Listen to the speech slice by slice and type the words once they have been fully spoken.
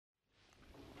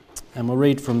and we'll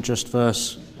read from just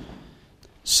verse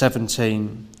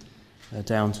 17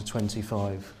 down to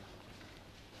 25.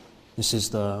 This is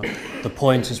the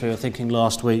point, as we were thinking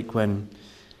last week, when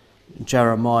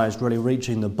Jeremiah is really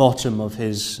reaching the bottom of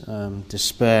his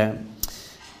despair.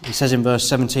 He says in verse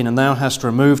 17, "And thou hast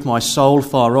removed my soul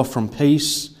far off from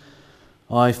peace.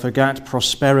 I forgat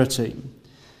prosperity.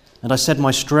 And I said,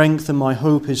 my strength and my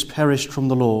hope is perished from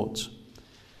the Lord.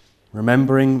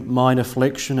 Remembering mine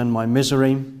affliction and my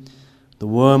misery, the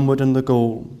wormwood and the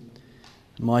gall,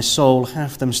 my soul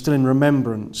hath them still in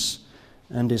remembrance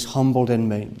and is humbled in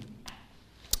me.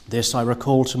 This I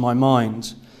recall to my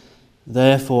mind,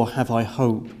 therefore have I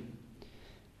hope.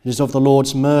 It is of the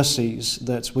Lord's mercies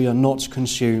that we are not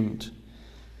consumed,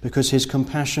 because his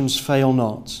compassions fail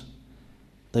not.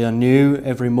 They are new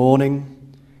every morning.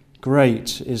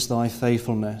 Great is thy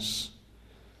faithfulness.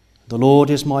 The Lord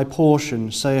is my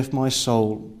portion, saith my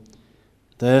soul.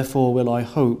 Therefore will I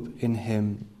hope in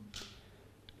him.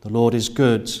 The Lord is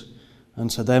good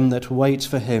unto them that wait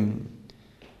for him,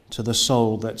 to the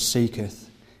soul that seeketh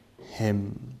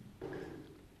him."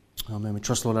 Amen. We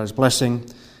trust the Lord His blessing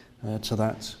to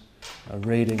that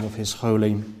reading of his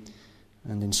holy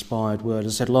and inspired word.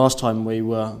 As I said last time we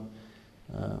were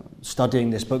studying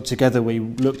this book together, we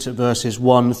looked at verses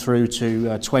 1 through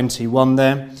to 21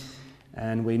 there,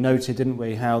 and we noted, didn't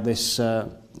we, how this,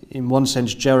 in one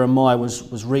sense, Jeremiah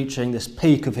was reaching this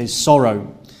peak of his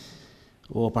sorrow,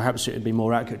 or perhaps it would be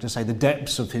more accurate to say the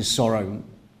depths of his sorrow.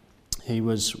 He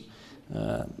was,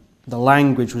 the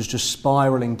language was just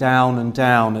spiralling down and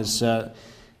down as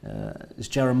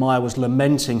Jeremiah was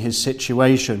lamenting his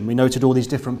situation. We noted all these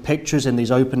different pictures in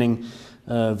these opening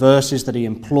verses that he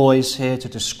employs here to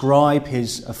describe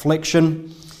his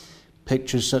affliction.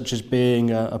 Pictures such as being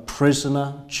a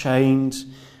prisoner, chained,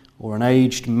 or an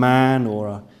aged man,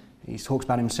 he talks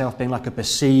about himself being like a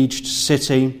besieged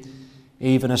city,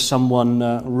 even as someone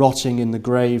rotting in the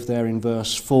grave there in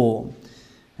verse 4.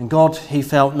 And God, he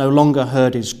felt, no longer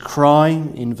heard his cry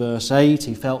in verse 8.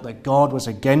 He felt that God was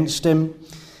against him.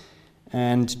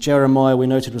 And Jeremiah, we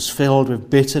noted, was filled with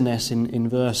bitterness in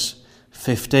verse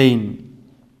 15.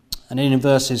 And in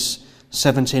verses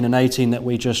 17 and 18 that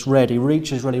we just read, he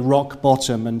reaches really rock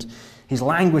bottom and he's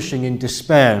languishing in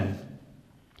despair.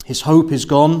 His hope is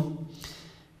gone.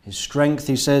 His strength,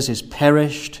 he says, is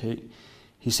perished.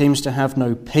 He seems to have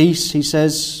no peace, he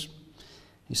says.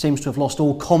 He seems to have lost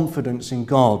all confidence in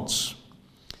God.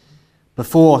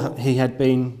 Before, he had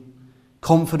been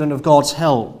confident of God's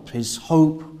help. His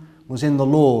hope was in the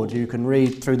Lord. You can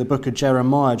read through the book of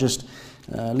Jeremiah. Just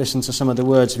listen to some of the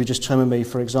words. If you just turn with me,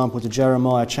 for example, to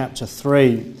Jeremiah chapter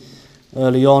 3,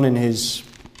 early on in his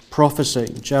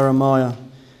prophecy. Jeremiah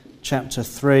chapter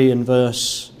 3 and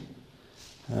verse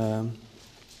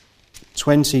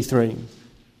 23.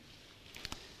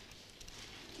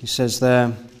 He says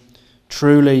there,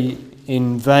 "Truly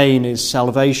in vain is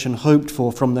salvation hoped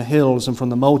for from the hills and from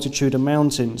the multitude of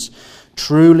mountains.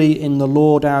 Truly in the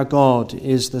Lord our God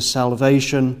is the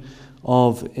salvation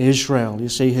of Israel." You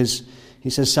see, he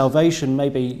says salvation may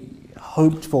be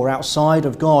hoped for outside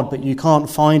of God, but you can't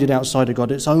find it outside of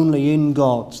God. It's only in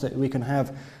God that we can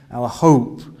have our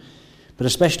hope. But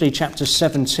especially chapter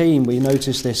 17, we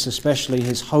notice this, especially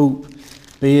his hope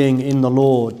being in the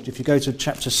Lord. If you go to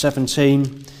chapter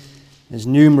 17, there's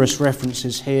numerous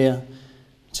references here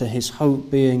to his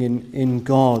hope being in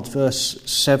God. Verse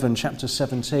 7, chapter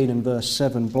 17 and verse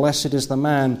 7, "Blessed is the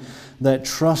man that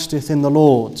trusteth in the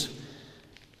Lord,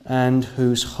 and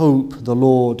whose hope the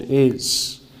Lord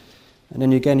is." And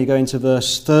then again you go into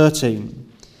verse 13,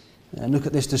 and look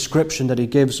at this description that he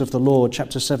gives of the Lord.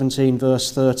 Chapter 17,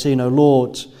 verse 13, "O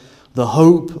Lord, the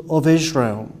hope of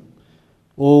Israel,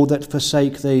 all that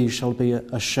forsake thee shall be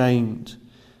ashamed,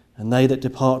 and they that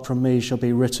depart from me shall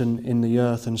be written in the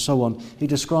earth," and so on. He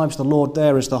describes the Lord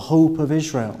there as the hope of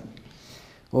Israel.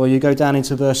 Or you go down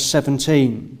into verse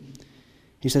 17.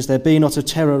 He says, "There be not a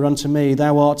terror unto me,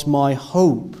 thou art my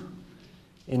hope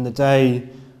in the day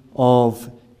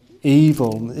of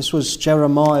evil." This was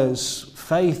Jeremiah's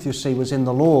faith, you see, was in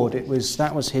the Lord.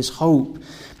 That was his hope.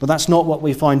 But that's not what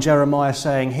we find Jeremiah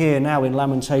saying here now in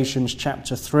Lamentations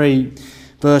chapter 3.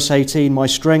 Verse 18, "My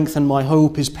strength and my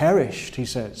hope is perished," he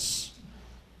says.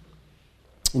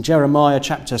 In Jeremiah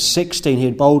chapter 16, he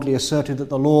had boldly asserted that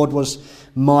the Lord was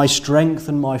my strength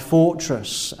and my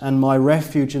fortress and my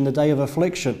refuge in the day of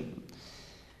affliction.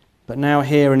 But now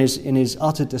here in his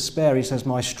utter despair, he says,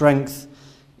 "My strength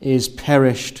is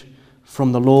perished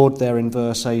from the Lord," there in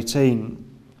verse 18.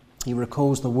 He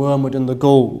recalls the wormwood and the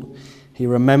gall. He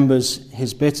remembers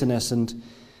his bitterness. And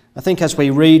I think as we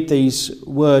read these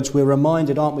words, we're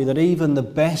reminded, aren't we, that even the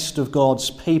best of God's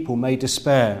people may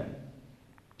despair.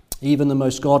 Even the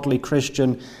most godly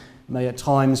Christian may at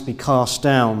times be cast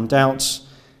down. Doubts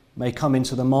may come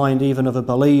into the mind even of a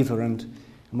believer, and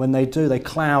when they do, they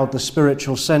cloud the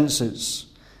spiritual senses.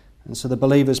 And so the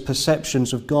believer's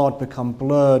perceptions of God become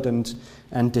blurred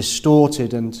and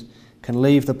distorted, and can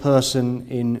leave the person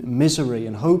in misery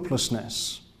and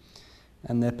hopelessness.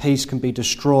 And their peace can be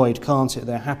destroyed, can't it?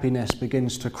 Their happiness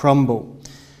begins to crumble.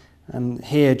 And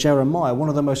here Jeremiah, one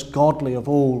of the most godly of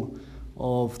all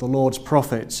of the Lord's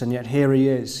prophets, and yet here he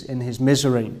is in his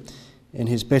misery, in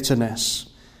his bitterness.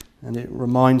 And it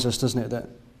reminds us, doesn't it, that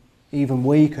even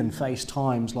we can face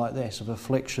times like this of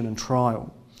affliction and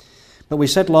trial. But we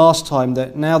said last time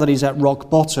that now that he's at rock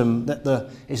bottom,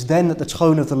 it's then that the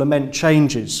tone of the lament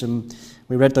changes. And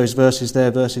we read those verses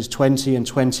there, verses 20 and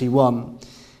 21.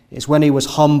 It's when he was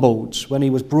humbled, when he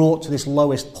was brought to this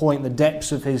lowest point, the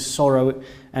depths of his sorrow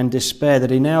and despair,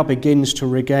 that he now begins to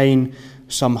regain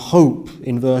some hope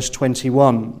in verse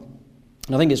 21.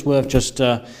 And I think it's worth just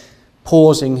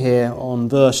pausing here on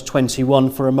verse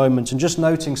 21 for a moment and just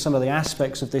noting some of the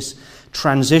aspects of this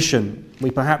transition. We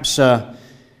perhaps,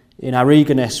 in our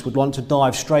eagerness, would want to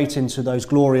dive straight into those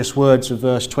glorious words of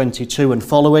verse 22 and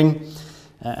following,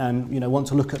 and want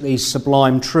to look at these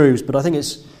sublime truths. But I think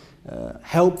it's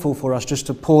helpful for us just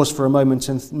to pause for a moment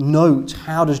and note,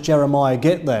 how does Jeremiah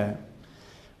get there?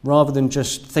 Rather than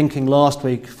just thinking last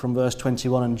week from verse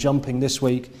 21 and jumping this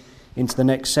week into the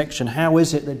next section, how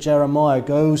is it that Jeremiah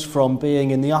goes from being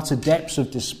in the utter depths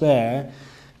of despair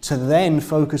to then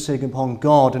focusing upon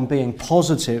God and being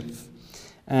positive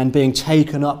and being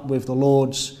taken up with the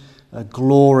Lord's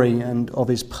glory and of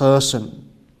his person?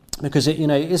 Because it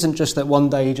isn't just that one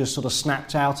day he just sort of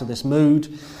snapped out of this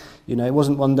mood. It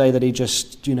wasn't one day that he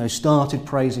just started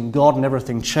praising God and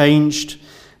everything changed.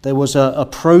 There was a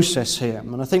process here,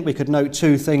 and I think we could note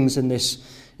two things in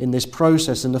this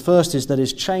process. And the first is that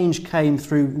his change came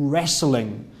through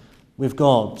wrestling with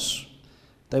God.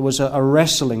 There was a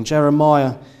wrestling.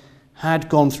 Jeremiah had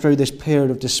gone through this period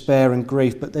of despair and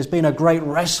grief, but there's been a great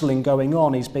wrestling going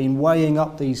on. He's been weighing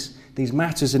up these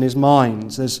matters in his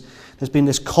mind. There's been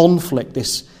this conflict,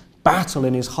 this battle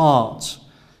in his heart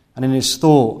and in his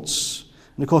thoughts.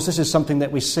 And of course, this is something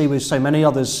that we see with so many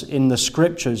others in the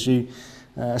Scriptures,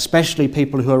 especially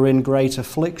people who are in great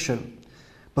affliction.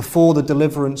 Before the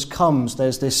deliverance comes,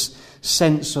 there's this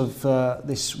sense of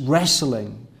this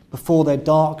wrestling. Before their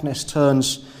darkness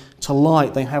turns to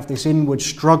light, they have this inward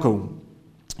struggle.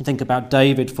 You think about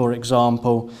David, for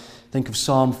example. Think of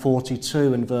Psalm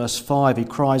 42 and verse 5. He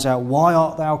cries out, "Why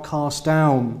art thou cast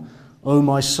down, O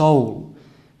my soul?"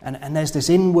 And there's this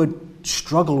inward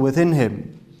struggle within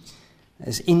him.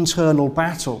 There's internal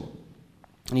battle.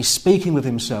 And he's speaking with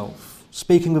himself,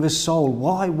 speaking with his soul.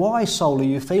 Why, soul, are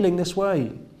you feeling this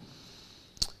way?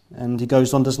 And he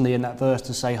goes on, doesn't he, in that verse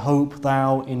to say, "Hope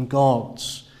thou in God."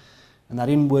 And that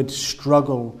inward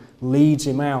struggle leads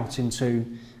him out into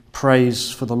praise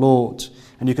for the Lord.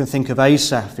 And you can think of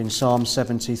Asaph in Psalm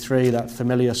 73, that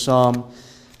familiar psalm,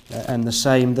 and the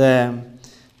same there,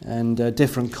 and a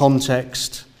different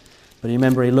context. But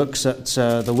remember, he looks at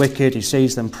the wicked, he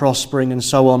sees them prospering and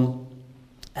so on.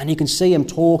 And you can see him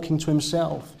talking to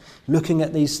himself, looking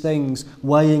at these things,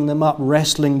 weighing them up,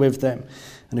 wrestling with them.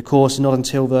 And of course, not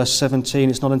until verse 17,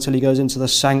 it's not until he goes into the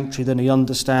sanctuary that he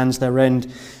understands their end.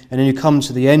 And then you come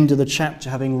to the end of the chapter,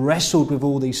 having wrestled with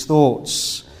all these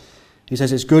thoughts. He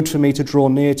says, "It's good for me to draw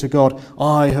near to God.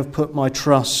 I have put my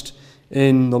trust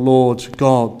in the Lord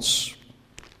God."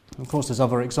 Of course, there's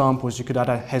other examples. You could add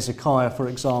a Hezekiah, for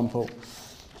example,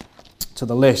 to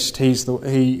the list.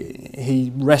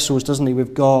 He wrestles, doesn't he,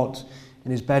 with God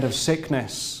in his bed of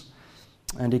sickness,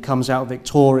 and he comes out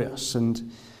victorious.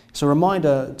 And it's a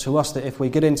reminder to us that if we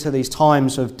get into these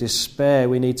times of despair,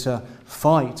 we need to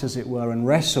fight, as it were, and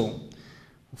wrestle.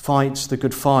 Fight the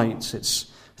good fight. It's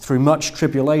through much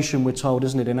tribulation, we're told,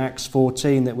 isn't it, in Acts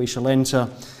 14, that we shall enter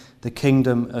the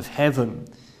kingdom of heaven.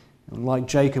 And like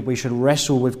Jacob, we should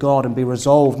wrestle with God and be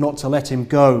resolved not to let him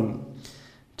go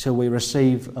till we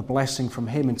receive a blessing from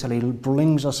him, until he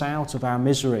brings us out of our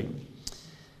misery.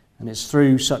 And it's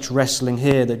through such wrestling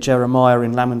here that Jeremiah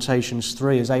in Lamentations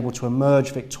 3 is able to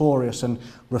emerge victorious and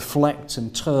reflect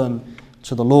and turn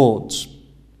to the Lord.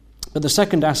 But the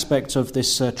second aspect of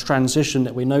this transition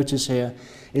that we notice here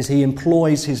is he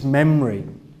employs his memory.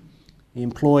 He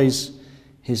employs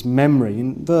his memory.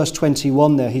 In verse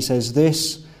 21 there, he says,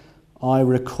 "This I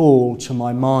recall to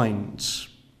my mind."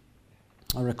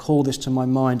 I recall this to my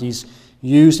mind. He's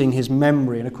using his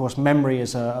memory. And of course, memory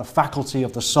is a faculty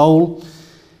of the soul.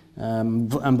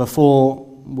 And before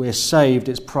we're saved,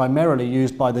 it's primarily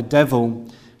used by the devil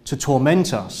to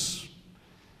torment us.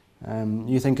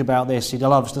 You think about this, he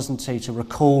loves, doesn't he, to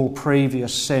recall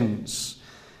previous sins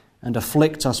and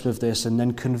afflict us with this and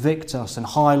then convict us and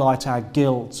highlight our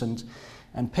guilt.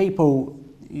 And people,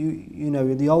 you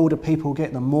know, the older people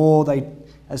get, the more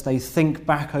as they think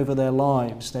back over their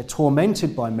lives, they're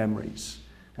tormented by memories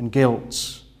and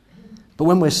guilt. But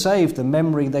when we're saved, the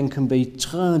memory then can be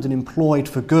turned and employed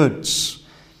for goods.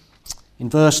 In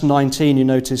verse 19, you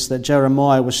notice that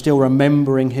Jeremiah was still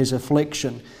remembering his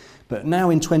affliction. But now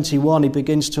in 21, he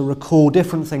begins to recall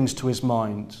different things to his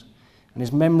mind. And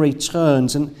his memory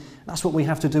turns. And that's what we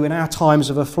have to do in our times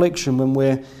of affliction when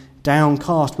we're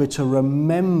downcast. We're to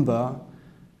remember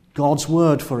God's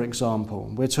word, for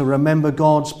example. We're to remember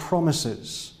God's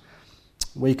promises.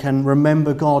 We can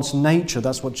remember God's nature.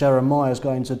 That's what Jeremiah is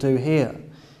going to do here.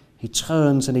 He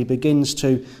turns and he begins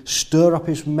to stir up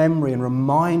his memory and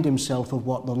remind himself of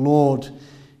what the Lord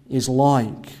is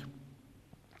like.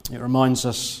 It reminds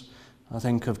us, I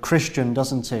think, of Christian,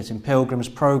 doesn't it, in Pilgrim's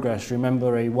Progress.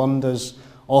 Remember, he wanders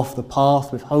off the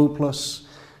path with hopeless.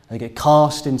 They get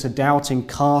cast into Doubting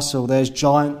Castle. There's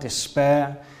giant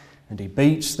despair, and he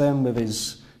beats them with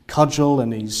his cudgel,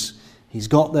 and he's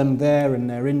got them there, and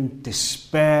they're in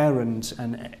despair,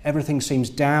 and everything seems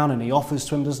down, and he offers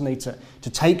to him, doesn't he, to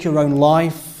take your own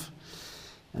life.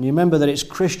 And you remember that it's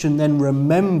Christian then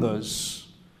remembers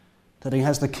that he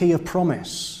has the key of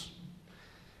promise.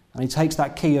 And he takes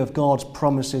that key of God's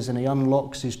promises and he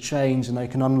unlocks his chains, and they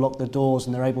can unlock the doors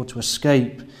and they're able to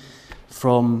escape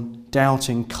from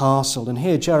Doubting Castle. And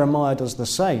here Jeremiah does the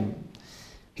same.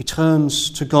 He turns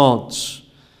to God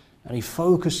and he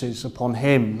focuses upon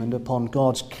him and upon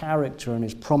God's character and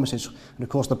his promises. And of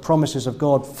course the promises of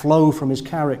God flow from his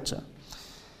character.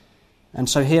 And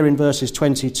so here in verses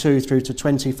 22 through to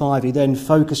 25, he then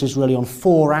focuses really on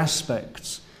four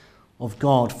aspects of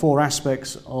God, four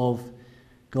aspects of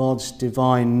God's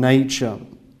divine nature.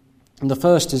 And the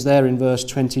first is there in verse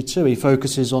 22. He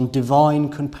focuses on divine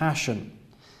compassion.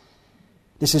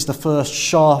 This is the first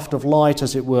shaft of light,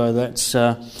 as it were,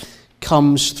 that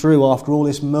comes through after all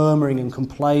this murmuring and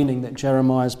complaining that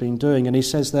Jeremiah has been doing. And he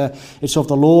says there, it's of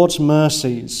the Lord's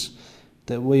mercies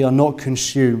that we are not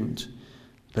consumed,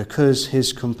 because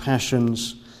his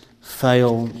compassions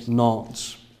fail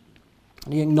not.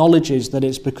 And he acknowledges that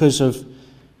it's because of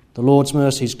the Lord's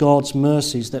mercies, God's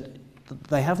mercies, that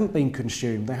they haven't been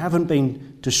consumed, they haven't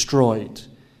been destroyed.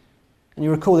 And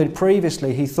you recall that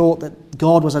previously he thought that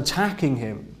God was attacking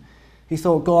him. He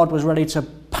thought God was ready to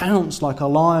pounce like a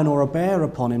lion or a bear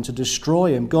upon him to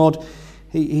destroy him. God,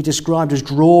 he described as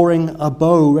drawing a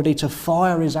bow, ready to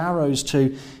fire his arrows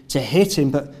to hit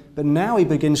him. But now he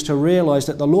begins to realize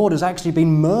that the Lord has actually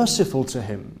been merciful to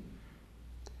him.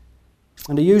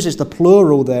 And he uses the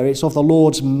plural there, it's of the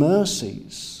Lord's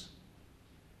mercies.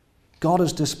 God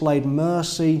has displayed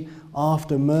mercy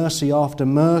after mercy after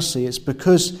mercy. It's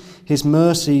because his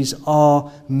mercies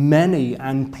are many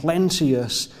and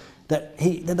plenteous that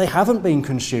they haven't been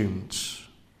consumed.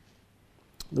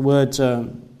 The word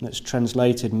that's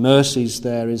translated mercies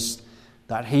there is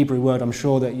that Hebrew word I'm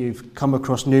sure that you've come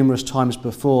across numerous times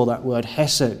before, that word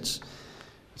hesed.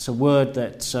 It's a word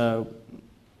that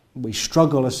we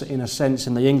struggle in a sense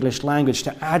in the English language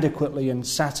to adequately and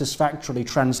satisfactorily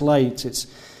translate. It's,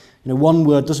 one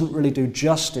word doesn't really do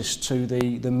justice to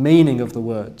the meaning of the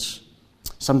words.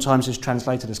 Sometimes it's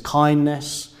translated as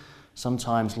kindness,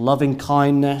 sometimes loving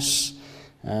kindness,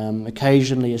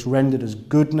 occasionally it's rendered as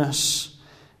goodness.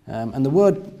 And the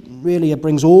word really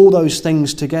brings all those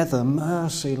things together,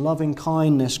 mercy, loving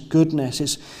kindness,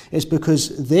 goodness. It's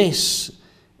because this,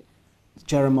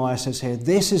 Jeremiah says here,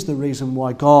 this is the reason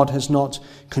why God has not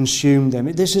consumed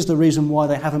them. This is the reason why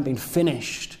they haven't been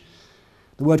finished.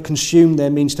 The word consumed there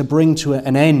means to bring to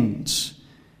an end.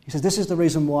 He says this is the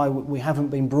reason why we haven't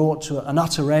been brought to an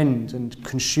utter end and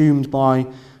consumed by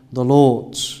the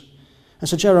Lord. And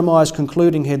so Jeremiah is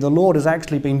concluding here, the Lord has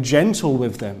actually been gentle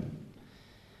with them.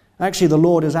 Actually, the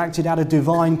Lord has acted out of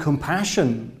divine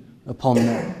compassion upon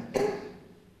them.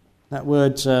 That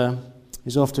word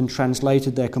is often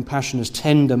translated there, compassion, as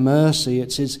tender mercy.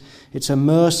 It's a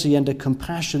mercy and a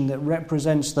compassion that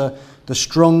represents the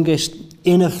strongest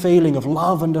inner feeling of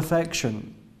love and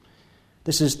affection.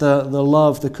 This is the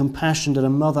love, the compassion that a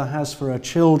mother has for her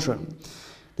children.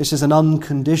 This is an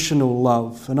unconditional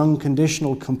love, an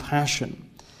unconditional compassion.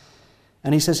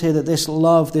 And he says here that this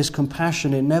love, this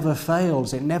compassion, it never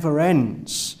fails, it never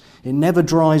ends, it never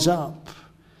dries up.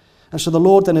 And so the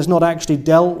Lord then has not actually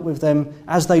dealt with them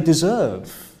as they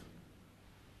deserve.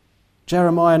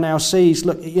 Jeremiah now sees,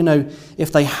 look,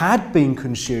 if they had been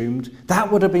consumed,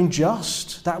 that would have been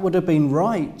just, that would have been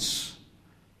right.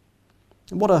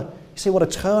 What a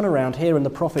turnaround here in the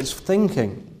prophet's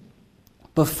thinking.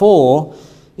 Before,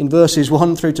 in verses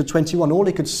 1 through to 21, all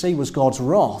he could see was God's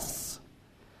wrath.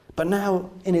 But now,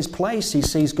 in its place, he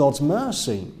sees God's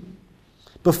mercy.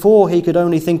 Before, he could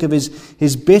only think of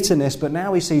his bitterness, but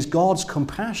now he sees God's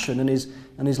compassion and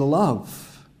his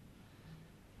love.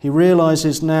 He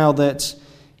realizes now that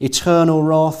eternal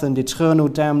wrath and eternal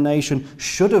damnation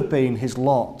should have been his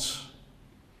lot.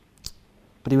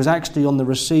 But he was actually on the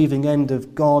receiving end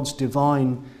of God's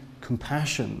divine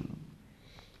compassion.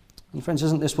 And friends,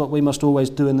 isn't this what we must always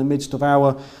do in the midst of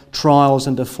our trials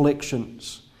and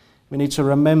afflictions? We need to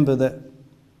remember that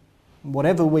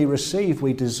whatever we receive,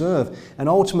 we deserve. And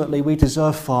ultimately, we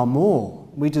deserve far more.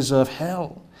 We deserve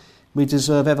hell. We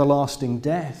deserve everlasting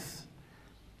death.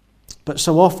 But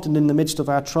so often in the midst of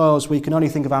our trials, we can only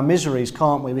think of our miseries,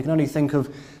 can't we? We can only think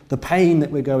of the pain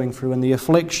that we're going through and the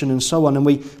affliction and so on. And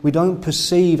we don't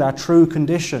perceive our true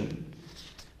condition.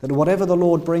 That whatever the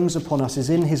Lord brings upon us is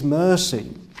in his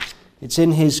mercy. It's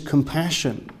in his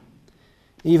compassion.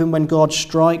 Even when God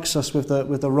strikes us with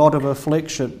the rod of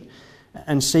affliction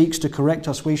and seeks to correct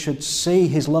us, we should see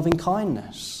his loving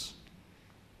kindness.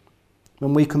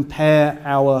 When we compare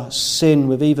our sin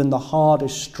with even the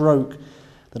hardest stroke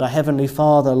that our Heavenly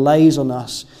Father lays on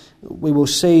us, we will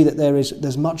see that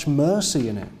there's much mercy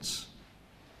in it.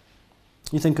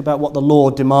 You think about what the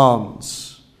Lord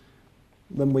demands.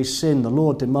 When we sin, the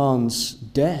Lord demands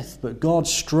death, but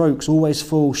God's strokes always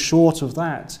fall short of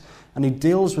that, and he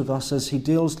deals with us as he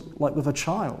deals like with a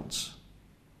child.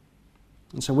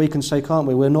 And so we can say, can't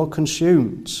we, we're not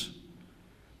consumed.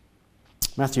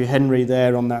 Matthew Henry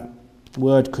there on that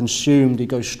word consumed, he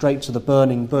goes straight to the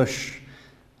burning bush.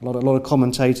 A lot of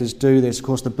commentators do this. Of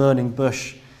course, the burning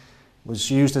bush was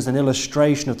used as an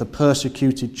illustration of the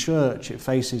persecuted church. It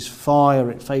faces fire,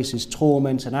 it faces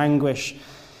torment and anguish.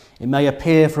 It may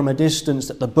appear from a distance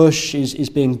that the bush is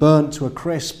being burnt to a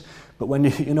crisp, but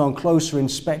when on closer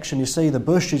inspection you see the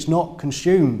bush is not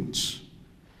consumed.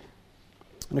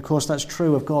 And of course that's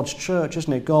true of God's church,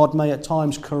 isn't it? God may at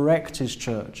times correct his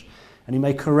church, and he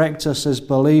may correct us as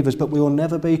believers, but we will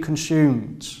never be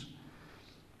consumed.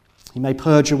 He may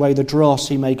purge away the dross,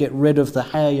 he may get rid of the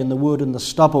hay and the wood and the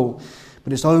stubble,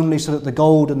 but it's only so that the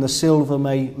gold and the silver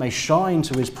may shine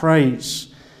to his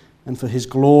praise and for his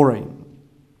glory.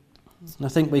 And I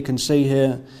think we can see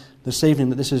here this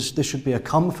evening that this should be a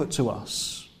comfort to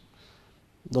us.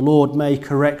 The Lord may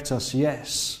correct us,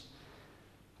 yes,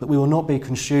 but we will not be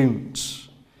consumed.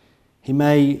 He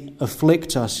may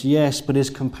afflict us, yes, but his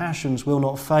compassions will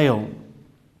not fail.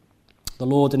 The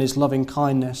Lord in his loving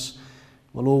kindness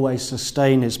will always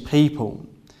sustain his people.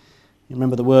 You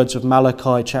remember the words of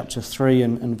Malachi chapter 3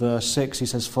 and verse 6. He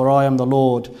says, "For I am the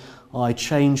Lord, I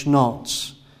change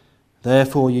not.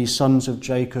 Therefore ye sons of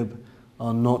Jacob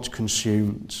are not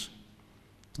consumed."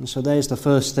 And so there's the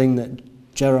first thing that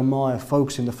Jeremiah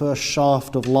focusing, the first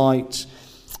shaft of light.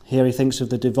 Here he thinks of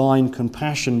the divine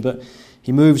compassion, but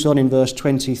he moves on in verse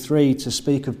 23 to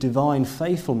speak of divine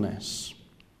faithfulness.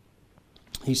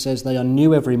 He says, "They are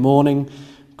new every morning,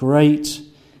 great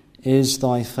is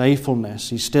thy faithfulness."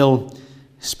 He's still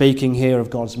speaking here of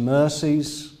God's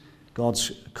mercies,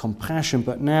 God's compassion,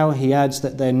 but now he adds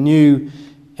that they're new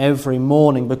every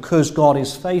morning because God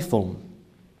is faithful.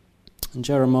 And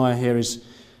Jeremiah here is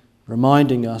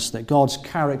reminding us that God's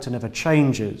character never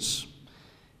changes.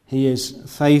 He is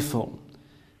faithful.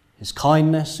 His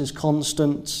kindness is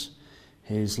constant.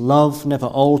 His love never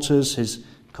alters. His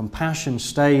compassion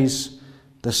stays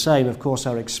the same. Of course,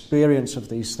 our experience of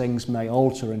these things may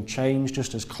alter and change,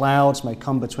 just as clouds may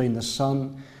come between the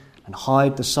sun and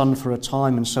hide the sun for a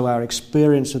time, and so our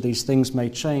experience of these things may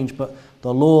change, but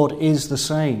the Lord is the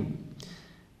same,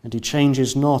 and he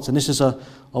changes not. And this is a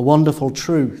wonderful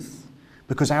truth,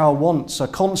 because our wants are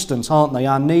constant, aren't they?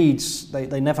 Our needs,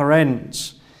 they never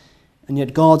end. And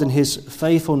yet God in his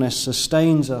faithfulness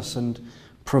sustains us and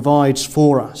provides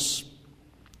for us.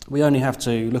 We only have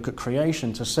to look at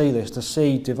creation to see this, to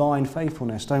see divine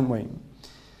faithfulness, don't we?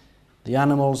 The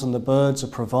animals and the birds are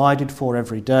provided for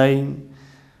every day.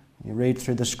 You read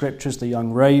through the scriptures, the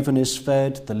young raven is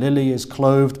fed, the lily is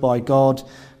clothed by God,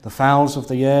 the fowls of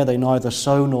the air, they neither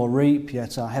sow nor reap,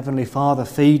 yet our Heavenly Father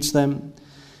feeds them.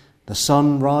 The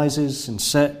sun rises and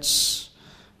sets,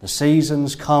 the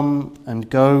seasons come and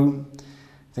go.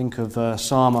 Think of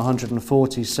Psalm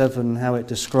 147, how it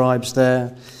describes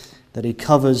there that he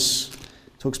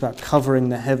talks about covering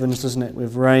the heavens, doesn't it,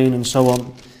 with rain and so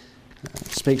on. It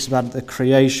speaks about the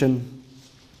creation.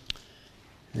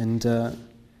 And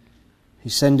he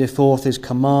sendeth forth his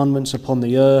commandments upon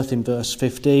the earth in verse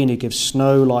 15. He gives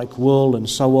snow like wool and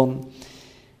so on.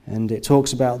 And it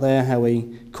talks about there how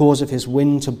he causeth his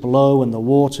wind to blow and the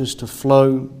waters to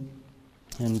flow.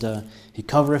 And he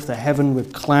covereth the heaven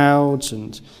with clouds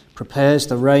and prepares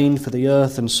the rain for the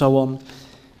earth and so on.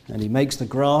 And he makes the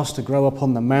grass to grow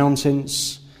upon the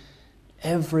mountains.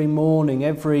 Every morning,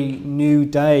 every new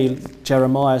day,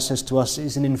 Jeremiah says to us,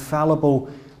 is an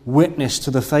infallible witness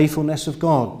to the faithfulness of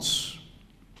God.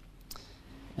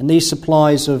 And these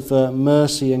supplies of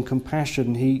mercy and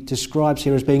compassion he describes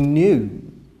here as being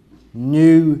new.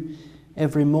 New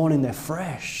every morning. They're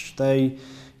fresh. They,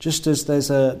 just as there's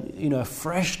a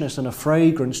freshness and a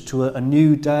fragrance to a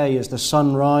new day as the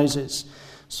sun rises,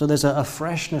 so there's a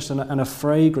freshness and a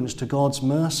fragrance to God's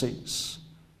mercies.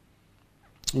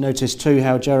 You notice too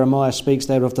how Jeremiah speaks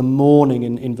there of the morning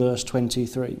in verse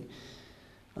 23.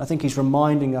 I think he's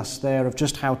reminding us there of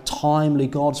just how timely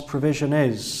God's provision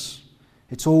is.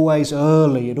 It's always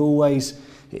early,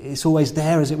 it's always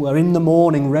there, as it were, in the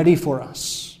morning, ready for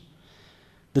us.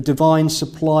 The divine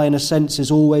supply, in a sense,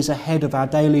 is always ahead of our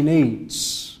daily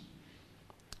needs.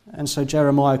 And so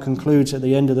Jeremiah concludes at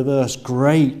the end of the verse,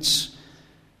 great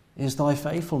is thy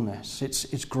faithfulness.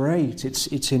 It's great,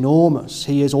 it's enormous.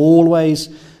 He is always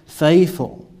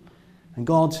faithful. And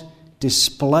God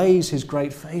displays his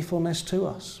great faithfulness to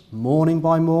us, morning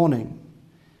by morning.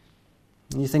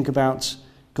 And you think about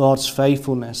God's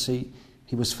faithfulness. He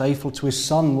was faithful to his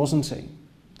Son, wasn't he?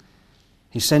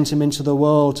 He sent him into the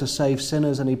world to save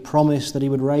sinners, and he promised that he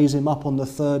would raise him up on the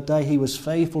third day. He was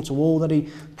faithful to all that he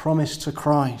promised to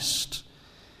Christ.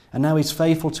 And now he's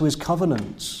faithful to his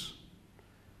covenant.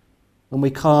 When we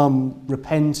come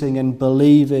repenting and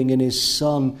believing in his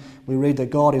Son, we read that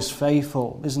God is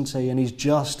faithful, isn't he? And he's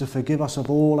just to forgive us of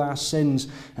all our sins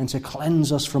and to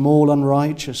cleanse us from all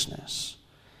unrighteousness.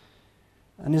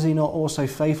 And is he not also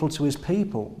faithful to his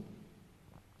people?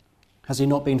 Has he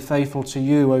not been faithful to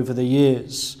you over the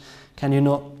years? Can you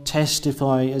not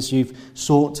testify as you've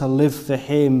sought to live for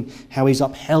him how he's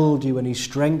upheld you and he's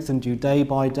strengthened you day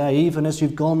by day, even as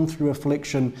you've gone through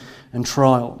affliction and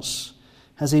trials?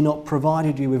 Has he not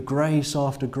provided you with grace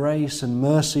after grace and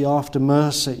mercy after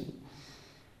mercy?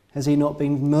 Has he not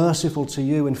been merciful to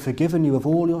you and forgiven you of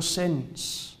all your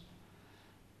sins?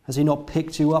 Has he not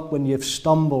picked you up when you've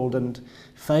stumbled and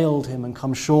failed him and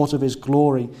come short of his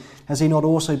glory? Has he not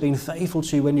also been faithful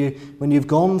to you when you've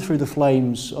gone through the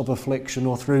flames of affliction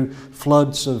or through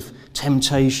floods of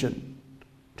temptation?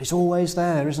 But he's always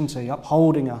there, isn't he,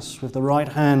 upholding us with the right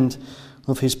hand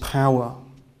of his power.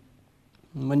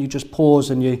 And when you just pause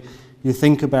and you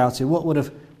think about it, what would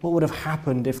have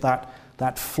happened if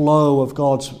that flow of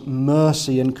God's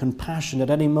mercy and compassion at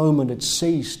any moment had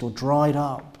ceased or dried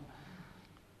up?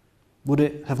 Would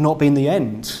it have not been the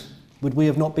end? Would we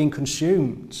have not been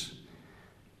consumed?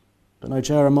 But no,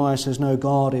 Jeremiah says, no,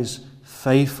 God is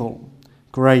faithful.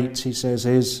 Great, he says,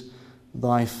 is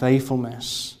thy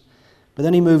faithfulness. But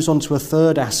then he moves on to a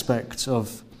third aspect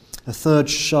of, a third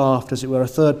shaft, as it were, a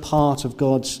third part of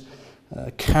God's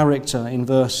character in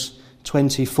verse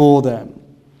 24 there.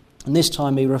 And this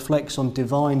time he reflects on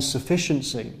divine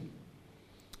sufficiency.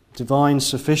 Divine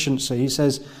sufficiency. He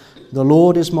says, the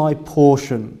Lord is my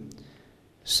portion,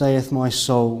 saith my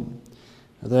soul.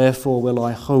 Therefore will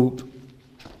I hope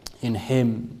in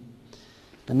him.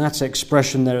 And that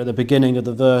expression there at the beginning of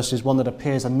the verse is one that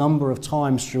appears a number of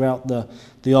times throughout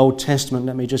the Old Testament.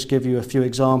 Let me just give you a few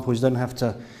examples. You don't have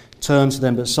to turn to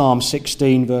them, but Psalm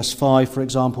 16 verse 5, for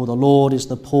example, the Lord is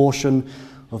the portion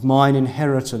of mine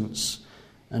inheritance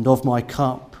and of my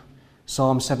cup.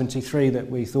 Psalm 73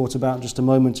 that we thought about just a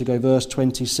moment ago, verse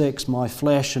 26, my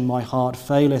flesh and my heart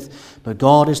faileth, but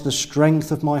God is the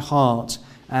strength of my heart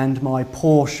and my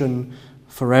portion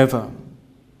forever.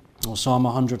 Or Psalm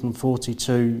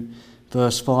 142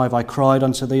 verse 5, I cried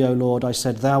unto thee, O Lord, I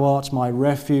said, thou art my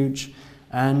refuge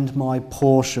and my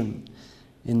portion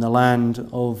in the land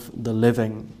of the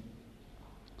living.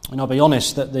 And I'll be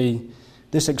honest that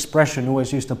this expression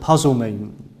always used to puzzle me.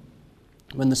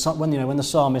 When the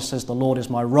psalmist says, the Lord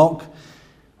is my rock,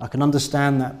 I can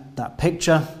understand that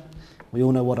picture. We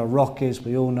all know what a rock is.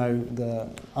 We all know the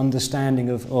understanding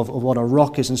of what a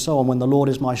rock is and so on. When the Lord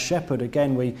is my shepherd,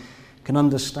 again, we can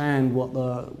understand what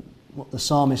the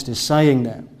psalmist is saying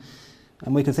there.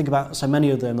 And we can think about so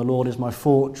many of them, the Lord is my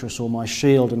fortress or my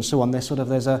shield and so on. There's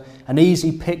an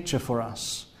easy picture for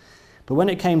us. But when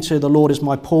it came to the Lord is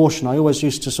my portion, I always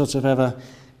used to sort of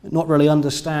not really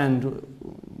understand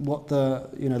what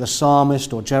the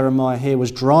psalmist or Jeremiah here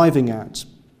was driving at.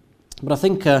 But I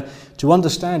think to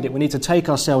understand it, we need to take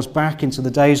ourselves back into the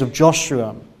days of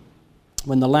Joshua,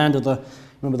 when the land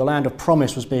of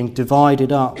promise was being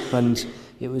divided up and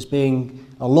it was being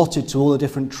allotted to all the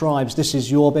different tribes. This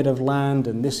is your bit of land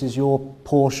and this is your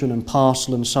portion and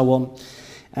parcel and so on.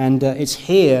 And it's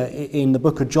here in the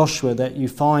book of Joshua that you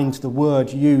find the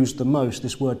word used the most,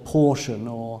 this word portion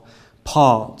or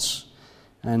part.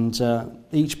 And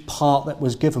each part that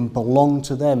was given belonged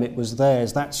to them. It was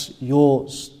theirs. That's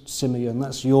yours, Simeon.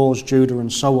 That's yours, Judah,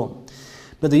 and so on.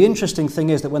 But the interesting thing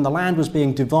is that when the land was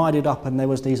being divided up and there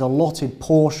was these allotted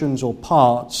portions or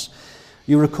parts,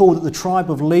 you recall that the tribe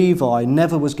of Levi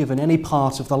never was given any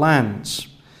part of the land.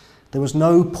 There was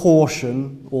no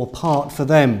portion or part for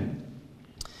them.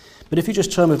 But if you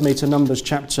just turn with me to Numbers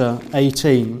chapter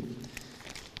 18,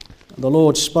 the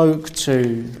Lord spoke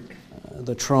to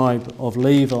the tribe of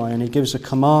Levi and he gives a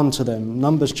command to them.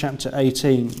 Numbers chapter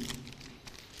 18.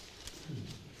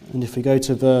 And if we go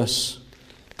to verse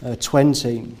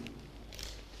 20,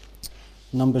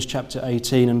 Numbers chapter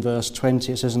 18 and verse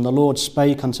 20, it says, "And the Lord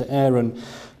spake unto Aaron,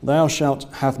 Thou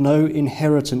shalt have no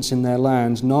inheritance in their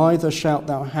land, neither shalt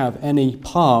thou have any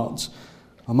part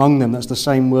among them." That's the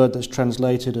same word that's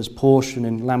translated as portion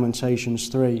in Lamentations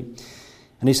 3.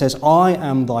 And he says, "I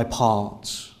am thy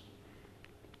part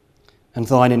and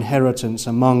thine inheritance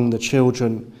among the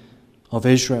children of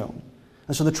Israel."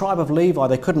 And so the tribe of Levi,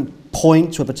 they couldn't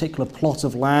point to a particular plot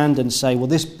of land and say, well,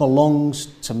 this belongs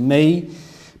to me.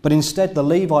 But instead the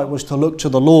Levite was to look to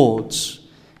the Lord's,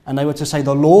 and they were to say,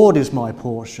 the Lord is my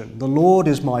portion, the Lord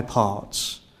is my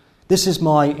part, this is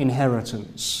my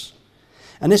inheritance.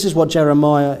 And this is what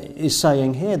Jeremiah is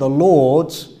saying here, the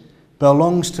Lord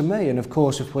belongs to me. And of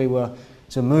course, if we were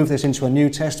to move this into a New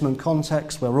Testament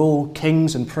context, we're all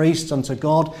kings and priests unto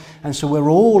God, and so we're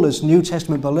all, as New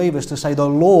Testament believers, to say, the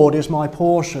Lord is my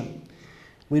portion.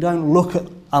 We don't look at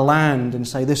a land and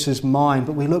say, this is mine,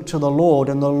 but we look to the Lord,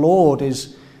 and the Lord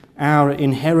is our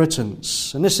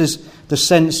inheritance. And this is the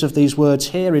sense of these words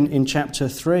here in chapter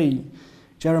 3.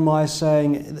 Jeremiah is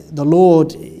saying, the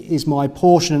Lord is my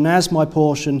portion, and as my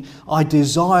portion, I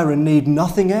desire and need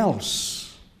nothing else.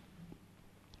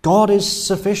 God is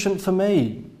sufficient for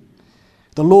me.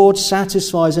 The Lord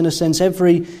satisfies, in a sense,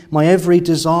 my every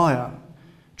desire.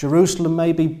 Jerusalem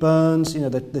may be burned,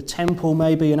 the temple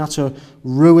may be in utter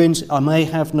ruins. I may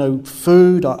have no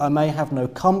food, I may have no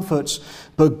comforts,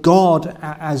 but God,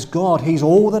 as God, He's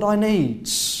all that I need.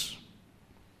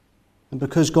 And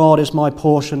because God is my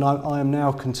portion, I am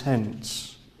now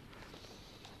content.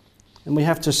 And we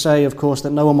have to say, of course,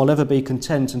 that no one will ever be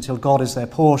content until God is their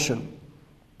portion.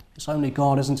 It's only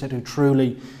God, isn't it, who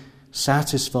truly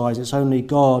satisfies. It's only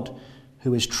God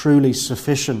who is truly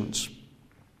sufficient.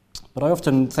 But I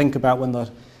often think about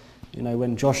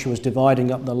when Joshua was dividing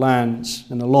up the land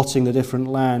and allotting the different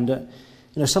land,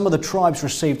 some of the tribes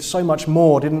received so much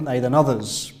more, didn't they, than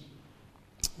others.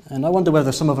 And I wonder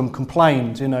whether some of them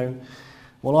complained,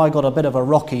 well, I got a bit of a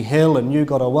rocky hill and you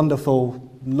got a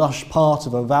wonderful lush part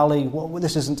of a valley.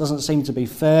 This doesn't seem to be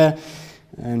fair.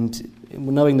 And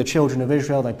knowing the children of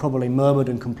Israel, they probably murmured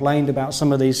and complained about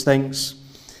some of these things.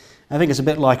 I think it's a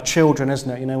bit like children, isn't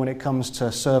it? When it comes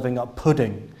to serving up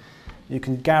pudding. You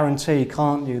can guarantee,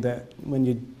 can't you, that when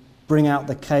you bring out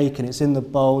the cake and it's in the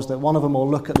bowls, that one of them will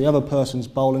look at the other person's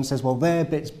bowl and says, well, their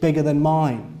bit's bigger than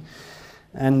mine.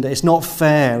 And it's not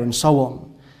fair and so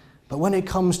on. But when it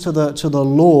comes to the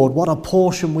Lord, what a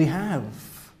portion we have.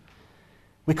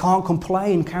 We can't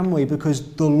complain, can we?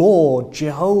 Because the Lord,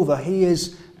 Jehovah, He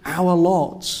is our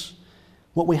lot.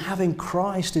 What we have in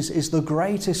Christ is the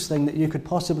greatest thing that you could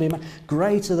possibly imagine.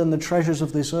 Greater than the treasures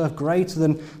of this earth, greater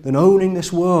than owning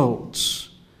this world.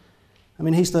 I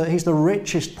mean, He's the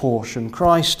richest portion.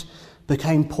 Christ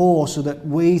became poor so that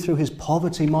we, through His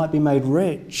poverty, might be made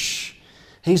rich.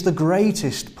 He's the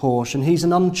greatest portion. He's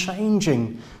an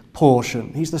unchanging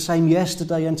portion. He's the same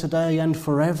yesterday and today and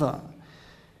forever.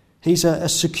 He's a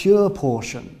secure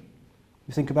portion.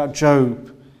 You think about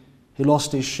Job. He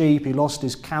lost his sheep, he lost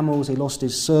his camels, he lost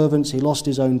his servants, he lost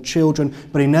his own children,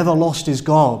 but he never lost his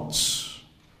gods.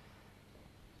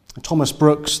 Thomas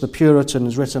Brooks, the Puritan,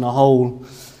 has written a whole,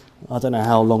 I don't know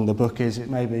how long the book is, it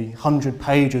may be 100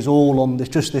 pages all on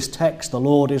just this text, the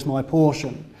Lord is my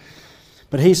portion.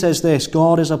 But he says this,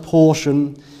 God is a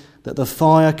portion that the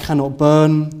fire cannot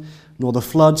burn, nor the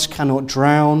floods cannot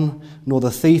drown, nor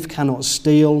the thief cannot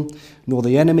steal, nor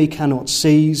the enemy cannot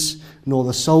seize, nor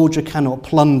the soldier cannot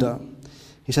plunder.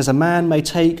 He says, a man may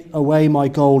take away my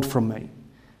gold from me,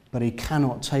 but he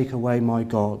cannot take away my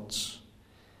gods.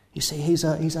 You see, he's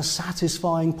a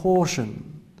satisfying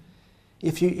portion.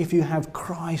 If you have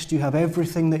Christ, you have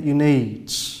everything that you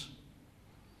need.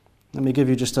 Let me give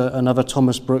you just another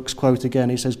Thomas Brooks quote again.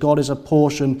 He says, God is a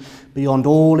portion beyond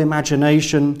all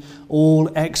imagination, all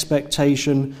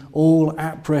expectation, all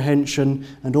apprehension,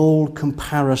 and all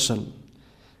comparison.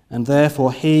 And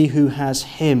therefore he who has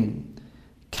Him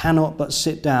cannot but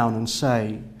sit down and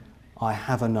say, I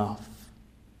have enough.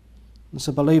 As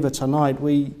a believer tonight,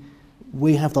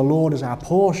 we have the Lord as our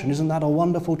portion. Isn't that a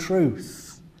wonderful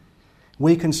truth?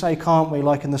 We can say, can't we,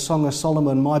 like in the Song of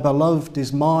Solomon, my beloved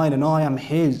is mine and I am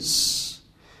his.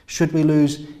 Should we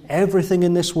lose everything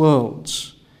in this world,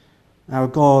 our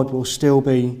God will still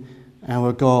be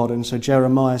our God. And so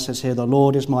Jeremiah says here, the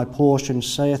Lord is my portion,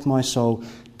 saith my soul,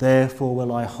 therefore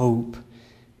will I hope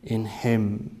in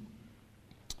him.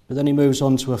 But then he moves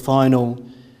on to a final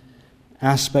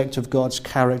aspect of God's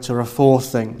character, a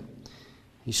fourth thing.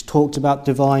 He's talked about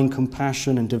divine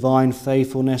compassion and divine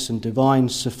faithfulness and divine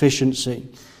sufficiency,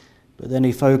 but then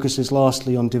he focuses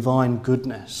lastly on divine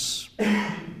goodness.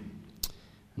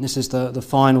 And this is the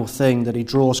final thing, that he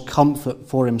draws comfort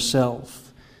for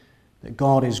himself, that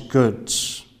God is good.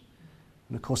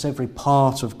 And of course every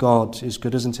part of God is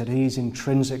good, isn't it? He's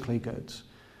intrinsically good.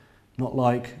 Not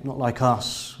like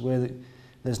us, where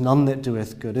there's none that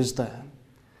doeth good, is there?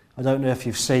 I don't know if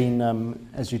you've seen,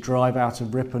 as you drive out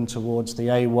of Ripon towards the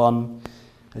A1,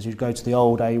 as you go to the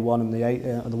old A1 and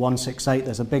the 168,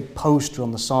 there's a big poster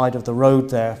on the side of the road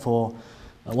there for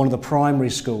one of the primary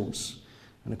schools.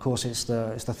 And of course it's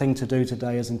the thing to do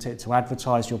today, isn't it, to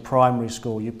advertise your primary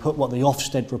school. You put what the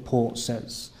Ofsted report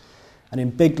says. And in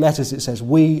big letters it says,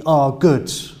 we are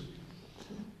good.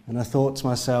 And I thought to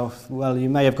myself, well, you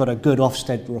may have got a good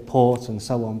Ofsted report and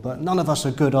so on, but none of us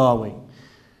are good, are we?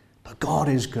 But God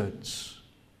is good,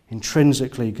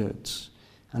 intrinsically good,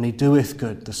 and he doeth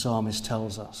good, the psalmist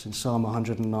tells us in Psalm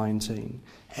 119.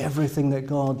 Everything that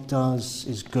God does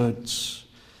is good.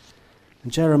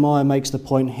 And Jeremiah makes the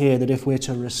point here that if we're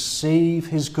to receive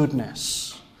his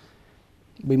goodness,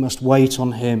 we must wait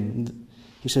on him.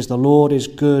 He says, the Lord is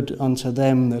good unto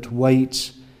them that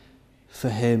wait for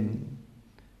him.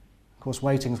 Of course,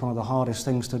 waiting is one of the hardest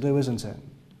things to do, isn't it?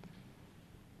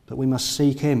 But we must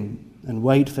seek him and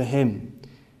wait for him.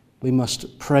 We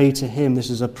must pray to him. This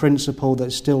is a principle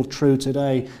that's still true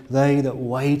today. They that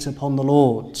wait upon the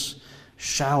Lord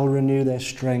shall renew their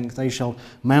strength. They shall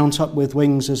mount up with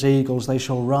wings as eagles. They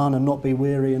shall run and not be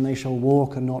weary, and they shall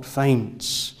walk and not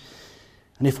faint.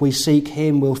 And if we seek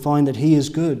him, we'll find that he is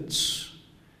good.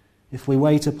 If we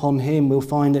wait upon him, we'll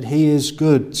find that he is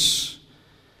good.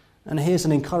 And here's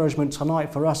an encouragement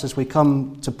tonight for us as we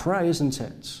come to pray, isn't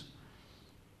it?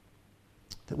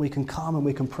 That we can come and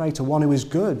we can pray to one who is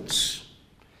good.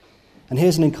 And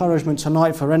here's an encouragement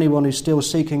tonight for anyone who's still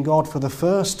seeking God for the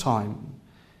first time.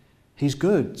 He's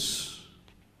good.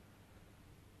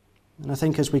 And I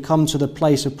think as we come to the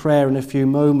place of prayer in a few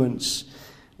moments,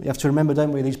 we have to remember,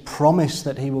 don't we, he's promised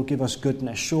that he will give us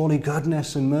goodness. Surely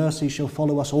goodness and mercy shall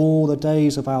follow us all the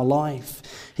days of our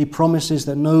life. He promises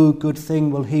that no good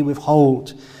thing will he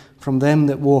withhold from them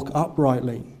that walk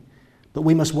uprightly. But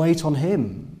we must wait on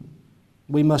him.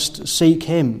 We must seek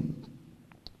him.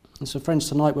 And so friends,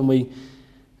 tonight when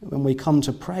we come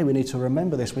to pray, we need to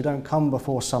remember this. We don't come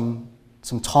before some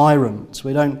tyrant.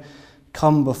 We don't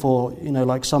come before,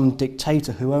 like some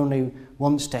dictator who only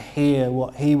wants to hear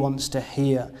what he wants to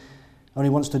hear, only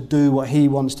wants to do what he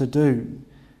wants to do.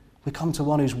 We come to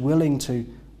one who's willing to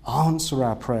answer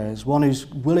our prayers, one who's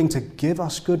willing to give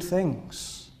us good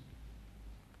things.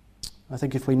 I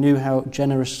think if we knew how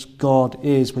generous God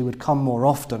is, we would come more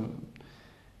often.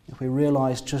 If we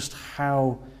realised just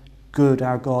how good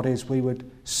our God is, we would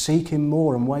seek him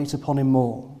more and wait upon him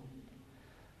more.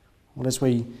 Well, as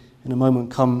we in a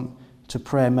moment come to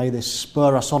prayer, may this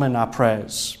spur us on in our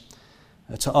prayers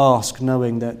to ask,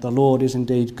 knowing that the Lord is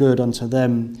indeed good unto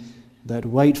them that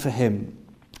wait for him,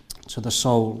 to the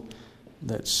soul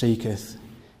that seeketh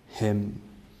him.